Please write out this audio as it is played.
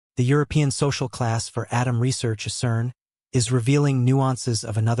the European Social Class for Atom Research (CERN), is revealing nuances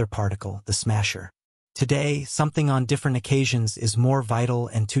of another particle, the smasher. Today, something on different occasions is more vital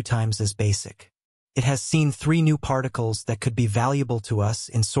and 2 times as basic. It has seen 3 new particles that could be valuable to us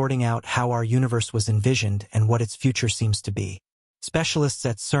in sorting out how our universe was envisioned and what its future seems to be. Specialists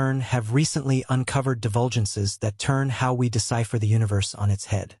at CERN have recently uncovered divulgences that turn how we decipher the universe on its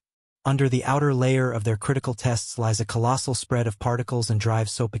head. Under the outer layer of their critical tests lies a colossal spread of particles and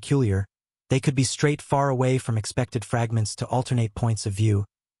drives so peculiar, they could be straight far away from expected fragments to alternate points of view,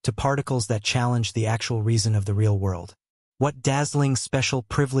 to particles that challenge the actual reason of the real world. What dazzling, special,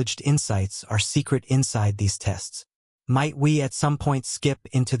 privileged insights are secret inside these tests? Might we at some point skip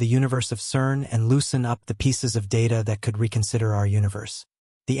into the universe of CERN and loosen up the pieces of data that could reconsider our universe?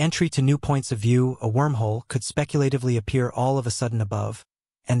 The entry to new points of view, a wormhole, could speculatively appear all of a sudden above,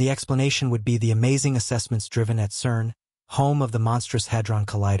 and the explanation would be the amazing assessments driven at CERN, home of the monstrous Hadron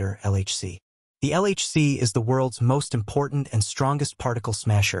Collider, LHC. The LHC is the world's most important and strongest particle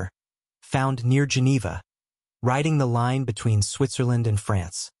smasher, found near Geneva, riding the line between Switzerland and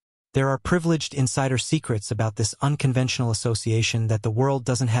France. There are privileged insider secrets about this unconventional association that the world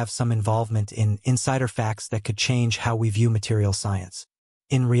doesn't have some involvement in, insider facts that could change how we view material science.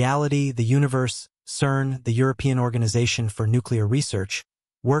 In reality, the universe, CERN, the European Organization for Nuclear Research,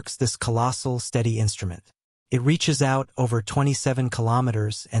 works this colossal, steady instrument. It reaches out over 27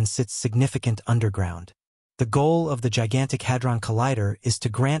 kilometers and sits significant underground. The goal of the gigantic Hadron Collider is to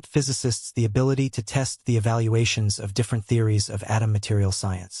grant physicists the ability to test the evaluations of different theories of atom material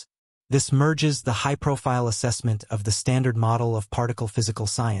science. This merges the high-profile assessment of the standard model of particle physical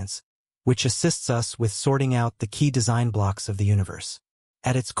science, which assists us with sorting out the key design blocks of the universe.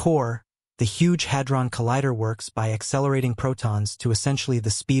 At its core, the huge Hadron Collider works by accelerating protons to essentially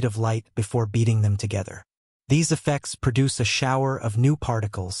the speed of light before beating them together. These effects produce a shower of new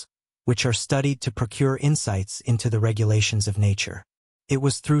particles, which are studied to procure insights into the regulations of nature. It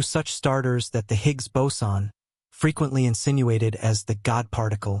was through such starters that the Higgs boson, frequently insinuated as the God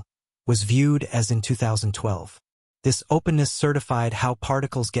particle, was viewed as in 2012. This openness certified how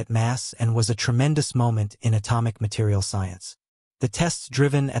particles get mass and was a tremendous moment in atomic material science. The tests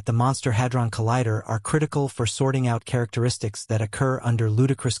driven at the Monster Hadron Collider are critical for sorting out characteristics that occur under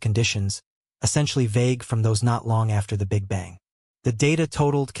ludicrous conditions, essentially vague from those not long after the Big Bang. The data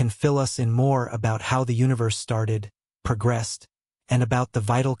totaled can fill us in more about how the universe started, progressed, and about the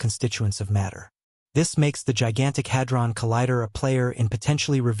vital constituents of matter. This makes the gigantic Hadron Collider a player in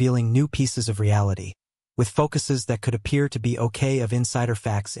potentially revealing new pieces of reality, with focuses that could appear to be okay of insider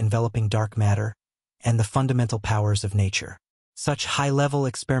facts enveloping dark matter and the fundamental powers of nature. Such high-level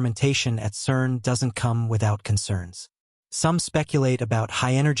experimentation at CERN doesn't come without concerns. Some speculate about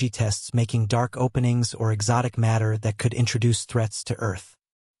high-energy tests making dark openings or exotic matter that could introduce threats to Earth.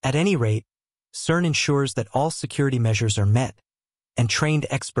 At any rate, CERN ensures that all security measures are met, and trained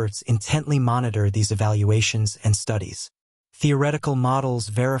experts intently monitor these evaluations and studies. Theoretical models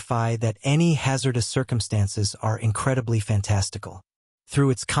verify that any hazardous circumstances are incredibly fantastical.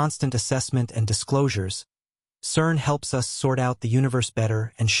 Through its constant assessment and disclosures, CERN helps us sort out the universe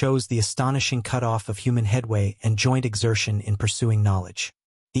better and shows the astonishing cutoff of human headway and joint exertion in pursuing knowledge.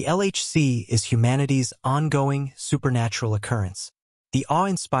 The LHC is humanity's ongoing supernatural occurrence. The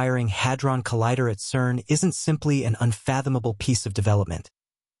awe-inspiring Hadron Collider at CERN isn't simply an unfathomable piece of development.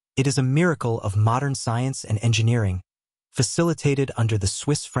 It is a miracle of modern science and engineering, facilitated under the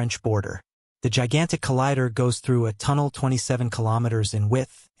Swiss-French border. The gigantic collider goes through a tunnel 27 kilometers in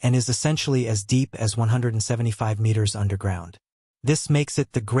width and is essentially as deep as 175 meters underground. This makes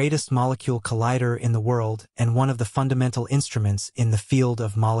it the greatest molecule collider in the world and one of the fundamental instruments in the field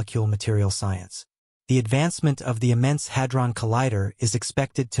of molecule material science. The advancement of the immense Hadron Collider is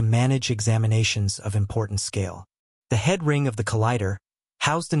expected to manage examinations of important scale. The head ring of the collider,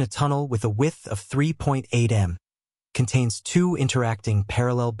 housed in a tunnel with a width of 3.8 m, contains 2 interacting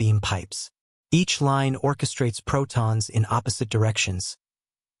parallel beam pipes. Each line orchestrates protons in opposite directions,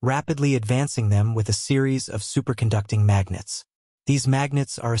 rapidly advancing them with a series of superconducting magnets. These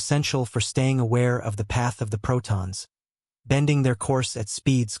magnets are essential for staying aware of the path of the protons, bending their course at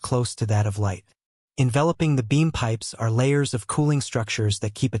speeds close to that of light. Enveloping the beam pipes are layers of cooling structures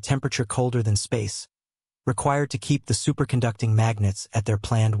that keep a temperature colder than space, required to keep the superconducting magnets at their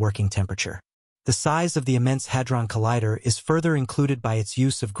planned working temperature. The size of the immense Hadron Collider is further included by its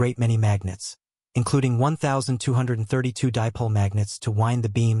use of great many magnets, including 1,232 dipole magnets to wind the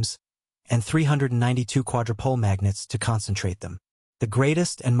beams and 392 quadrupole magnets to concentrate them. The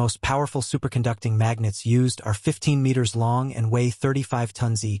greatest and most powerful superconducting magnets used are 15 meters long and weigh 35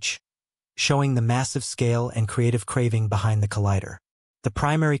 tons each, showing the massive scale and creative craving behind the collider. The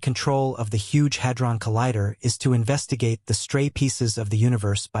primary control of the Huge Hadron Collider is to investigate the stray pieces of the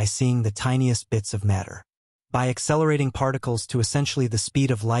universe by seeing the tiniest bits of matter. By accelerating particles to essentially the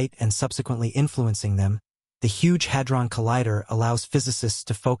speed of light and subsequently influencing them, the Huge Hadron Collider allows physicists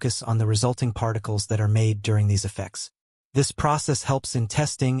to focus on the resulting particles that are made during these effects. This process helps in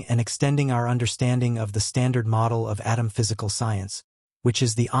testing and extending our understanding of the standard model of atom physical science, which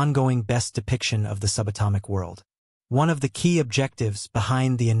is the ongoing best depiction of the subatomic world. One of the key objectives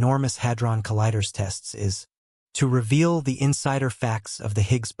behind the enormous Hadron Collider's tests is to reveal the insider facts of the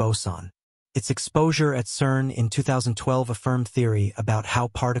Higgs boson. Its exposure at CERN in 2012 affirmed theory about how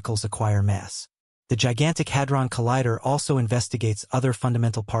particles acquire mass. The Gigantic Hadron Collider also investigates other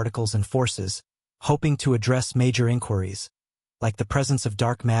fundamental particles and forces, hoping to address major inquiries, like the presence of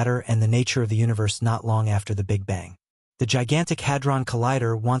dark matter and the nature of the universe not long after the Big Bang. The Gigantic Hadron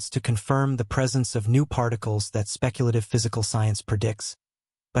Collider wants to confirm the presence of new particles that speculative physical science predicts,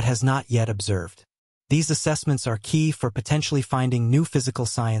 but has not yet observed. These assessments are key for potentially finding new physical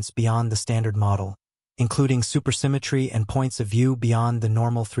science beyond the standard model, including supersymmetry and points of view beyond the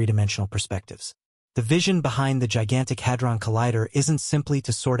normal three-dimensional perspectives. The vision behind the Gigantic Hadron Collider isn't simply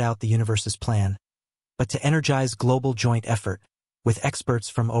to sort out the universe's plan, but to energize global joint effort, with experts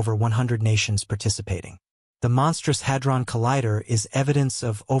from over 100 nations participating. The monstrous Hadron Collider is evidence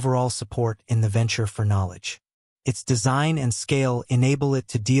of overall support in the venture for knowledge. Its design and scale enable it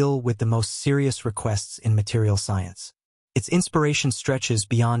to deal with the most serious requests in material science. Its inspiration stretches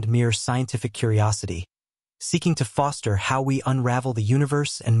beyond mere scientific curiosity, seeking to foster how we unravel the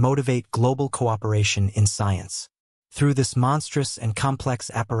universe and motivate global cooperation in science. Through this monstrous and complex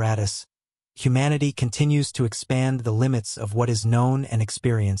apparatus, humanity continues to expand the limits of what is known and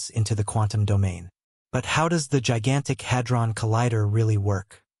experienced into the quantum domain. But how does the Gigantic Hadron Collider really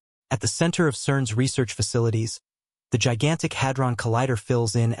work? At the center of CERN's research facilities, the Gigantic Hadron Collider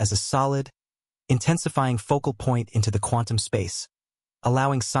fills in as a solid, intensifying focal point into the quantum space,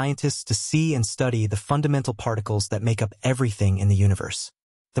 allowing scientists to see and study the fundamental particles that make up everything in the universe.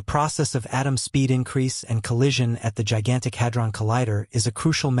 The process of atom speed increase and collision at the Gigantic Hadron Collider is a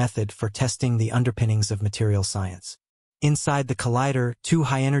crucial method for testing the underpinnings of material science. Inside the collider, two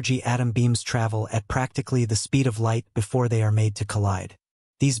high-energy atom beams travel at practically the speed of light before they are made to collide.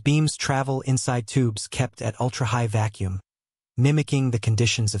 These beams travel inside tubes kept at ultra-high vacuum, mimicking the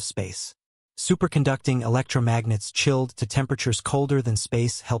conditions of space. Superconducting electromagnets chilled to temperatures colder than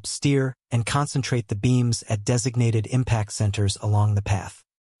space help steer and concentrate the beams at designated impact centers along the path.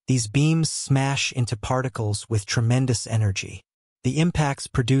 These beams smash into particles with tremendous energy. The impacts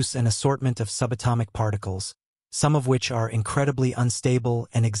produce an assortment of subatomic particles, some of which are incredibly unstable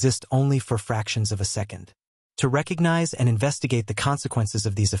and exist only for fractions of a second. To recognize and investigate the consequences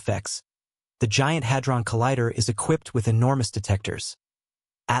of these effects, the Giant Hadron Collider is equipped with enormous detectors.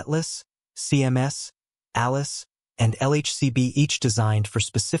 ATLAS, CMS, ALICE, and LHCb, each designed for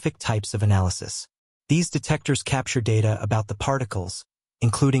specific types of analysis. These detectors capture data about the particles,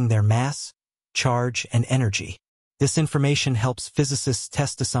 including their mass, charge, and energy. This information helps physicists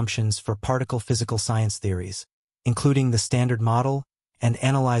test assumptions for particle physical science theories, including the Standard Model, and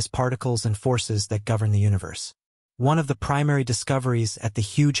analyze particles and forces that govern the universe. One of the primary discoveries at the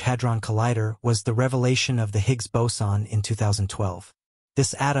Huge Hadron Collider was the revelation of the Higgs boson in 2012.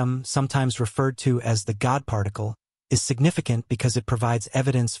 This atom, sometimes referred to as the God particle, is significant because it provides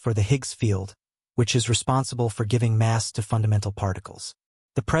evidence for the Higgs field, which is responsible for giving mass to fundamental particles.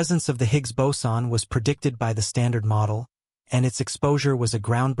 The presence of the Higgs boson was predicted by the Standard Model, and its exposure was a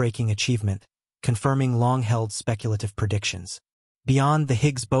groundbreaking achievement, confirming long-held speculative predictions. Beyond the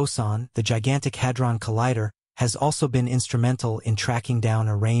Higgs boson, the Gigantic Hadron Collider has also been instrumental in tracking down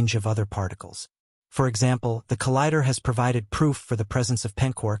a range of other particles. For example, the collider has provided proof for the presence of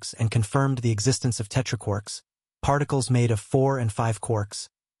pentaquarks and confirmed the existence of tetraquarks, particles made of 4 and 5 quarks,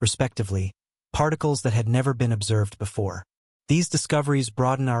 respectively, particles that had never been observed before. These discoveries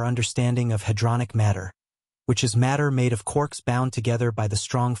broaden our understanding of hadronic matter, which is matter made of quarks bound together by the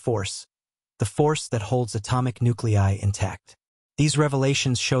strong force, the force that holds atomic nuclei intact. These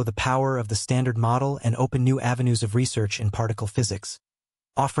revelations show the power of the Standard Model and open new avenues of research in particle physics,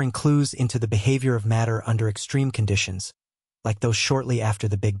 offering clues into the behavior of matter under extreme conditions, like those shortly after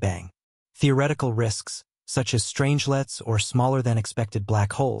the Big Bang. Theoretical risks, such as strangelets or smaller-than-expected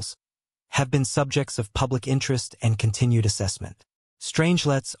black holes, have been subjects of public interest and continued assessment.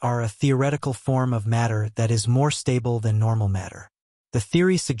 Strangelets are a theoretical form of matter that is more stable than normal matter. The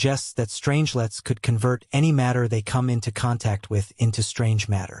theory suggests that strangelets could convert any matter they come into contact with into strange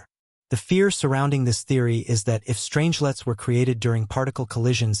matter. The fear surrounding this theory is that if strangelets were created during particle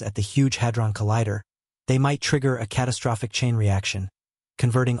collisions at the Huge Hadron Collider, they might trigger a catastrophic chain reaction,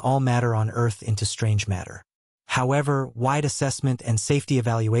 converting all matter on Earth into strange matter. However, wide assessment and safety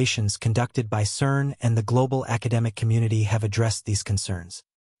evaluations conducted by CERN and the global academic community have addressed these concerns.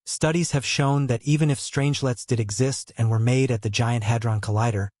 Studies have shown that even if strangelets did exist and were made at the Giant Hadron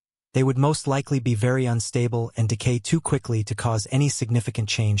Collider, they would most likely be very unstable and decay too quickly to cause any significant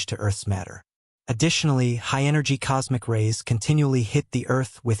change to Earth's matter. Additionally, high-energy cosmic rays continually hit the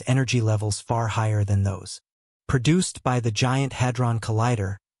Earth with energy levels far higher than those produced by the Giant Hadron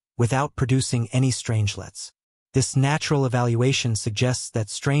Collider without producing any strangelets. This natural evaluation suggests that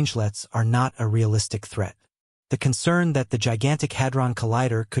strangelets are not a realistic threat. The concern that the gigantic Hadron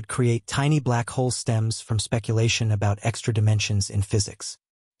Collider could create tiny black holes stems from speculation about extra dimensions in physics.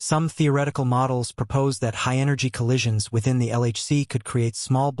 Some theoretical models propose that high-energy collisions within the LHC could create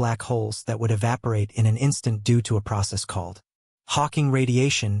small black holes that would evaporate in an instant due to a process called Hawking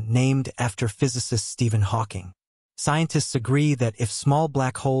radiation, named after physicist Stephen Hawking. Scientists agree that if small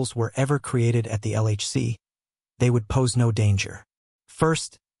black holes were ever created at the LHC, they would pose no danger.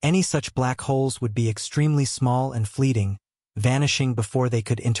 First, any such black holes would be extremely small and fleeting, vanishing before they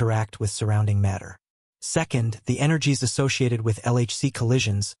could interact with surrounding matter. Second, the energies associated with LHC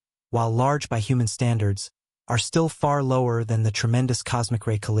collisions, while large by human standards, are still far lower than the tremendous cosmic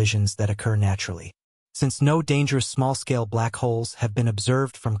ray collisions that occur naturally. Since no dangerous small-scale black holes have been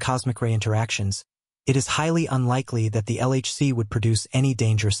observed from cosmic ray interactions, it is highly unlikely that the LHC would produce any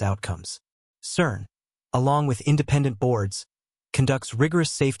dangerous outcomes. CERN, along with independent boards, conducts rigorous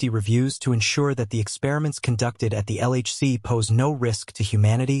safety reviews to ensure that the experiments conducted at the LHC pose no risk to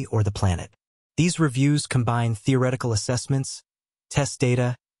humanity or the planet. These reviews combine theoretical assessments, test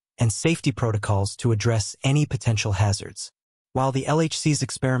data, and safety protocols to address any potential hazards. While the LHC's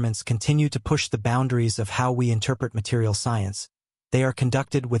experiments continue to push the boundaries of how we interpret material science, they are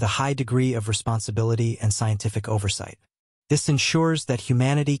conducted with a high degree of responsibility and scientific oversight. This ensures that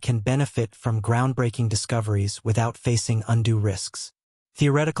humanity can benefit from groundbreaking discoveries without facing undue risks.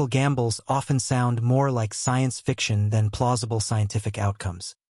 Theoretical gambles often sound more like science fiction than plausible scientific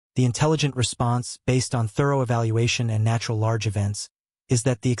outcomes. The intelligent response, based on thorough evaluation and natural large events, is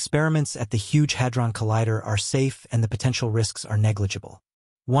that the experiments at the Huge Hadron Collider are safe and the potential risks are negligible.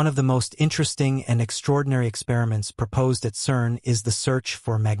 One of the most interesting and extraordinary experiments proposed at CERN is the search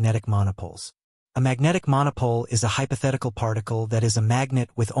for magnetic monopoles. A magnetic monopole is a hypothetical particle that is a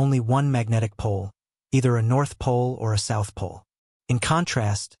magnet with only one magnetic pole, either a north pole or a south pole. In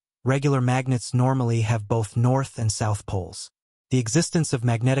contrast, regular magnets normally have both north and south poles. The existence of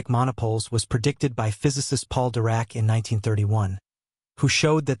magnetic monopoles was predicted by physicist Paul Dirac in 1931, who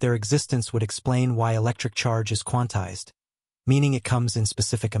showed that their existence would explain why electric charge is quantized, meaning it comes in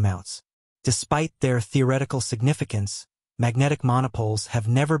specific amounts. Despite their theoretical significance, magnetic monopoles have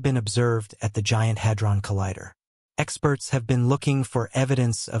never been observed at the Giant Hadron Collider. Experts have been looking for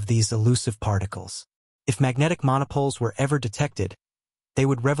evidence of these elusive particles. If magnetic monopoles were ever detected, they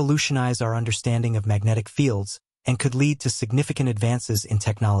would revolutionize our understanding of magnetic fields and could lead to significant advances in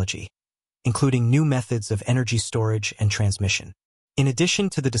technology, including new methods of energy storage and transmission. In addition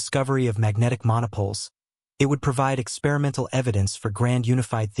to the discovery of magnetic monopoles, it would provide experimental evidence for grand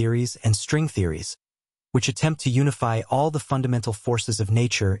unified theories and string theories, which attempt to unify all the fundamental forces of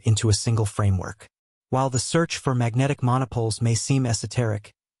nature into a single framework. While the search for magnetic monopoles may seem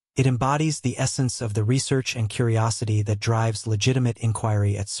esoteric, it embodies the essence of the research and curiosity that drives legitimate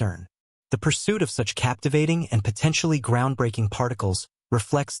inquiry at CERN. The pursuit of such captivating and potentially groundbreaking particles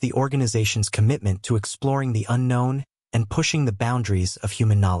reflects the organization's commitment to exploring the unknown and pushing the boundaries of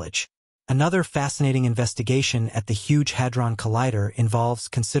human knowledge. Another fascinating investigation at the Huge Hadron Collider involves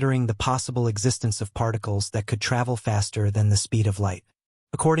considering the possible existence of particles that could travel faster than the speed of light.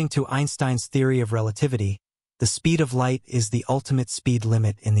 According to Einstein's theory of relativity, the speed of light is the ultimate speed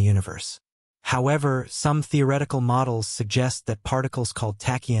limit in the universe. However, some theoretical models suggest that particles called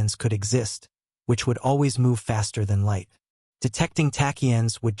tachyons could exist, which would always move faster than light. Detecting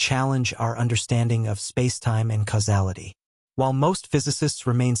tachyons would challenge our understanding of space-time and causality. While most physicists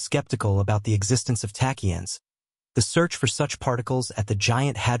remain skeptical about the existence of tachyons, the search for such particles at the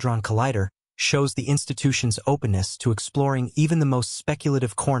Giant Hadron Collider shows the institution's openness to exploring even the most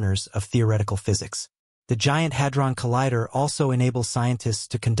speculative corners of theoretical physics. The Giant Hadron Collider also enables scientists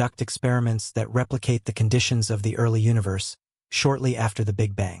to conduct experiments that replicate the conditions of the early universe, shortly after the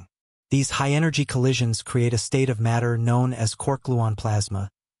Big Bang. These high-energy collisions create a state of matter known as quark-gluon plasma,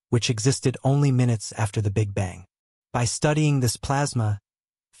 which existed only minutes after the Big Bang. By studying this plasma,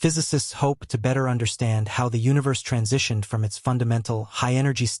 physicists hope to better understand how the universe transitioned from its fundamental,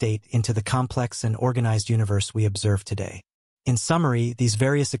 high-energy state into the complex and organized universe we observe today. In summary, these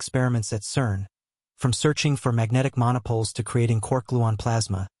various experiments at CERN, from searching for magnetic monopoles to creating quark-gluon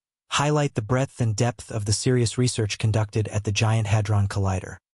plasma, highlight the breadth and depth of the serious research conducted at the Giant Hadron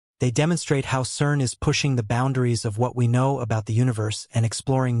Collider. They demonstrate how CERN is pushing the boundaries of what we know about the universe and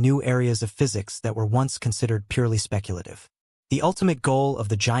exploring new areas of physics that were once considered purely speculative. The ultimate goal of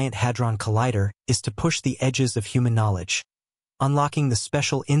the Giant Hadron Collider is to push the edges of human knowledge, unlocking the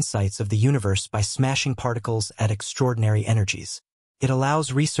special insights of the universe by smashing particles at extraordinary energies. It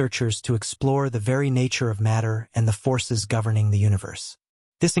allows researchers to explore the very nature of matter and the forces governing the universe.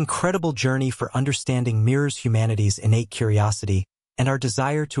 This incredible journey for understanding mirrors humanity's innate curiosity and our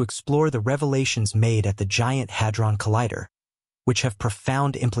desire to explore the revelations made at the Giant Hadron Collider, which have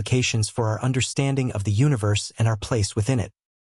profound implications for our understanding of the universe and our place within it.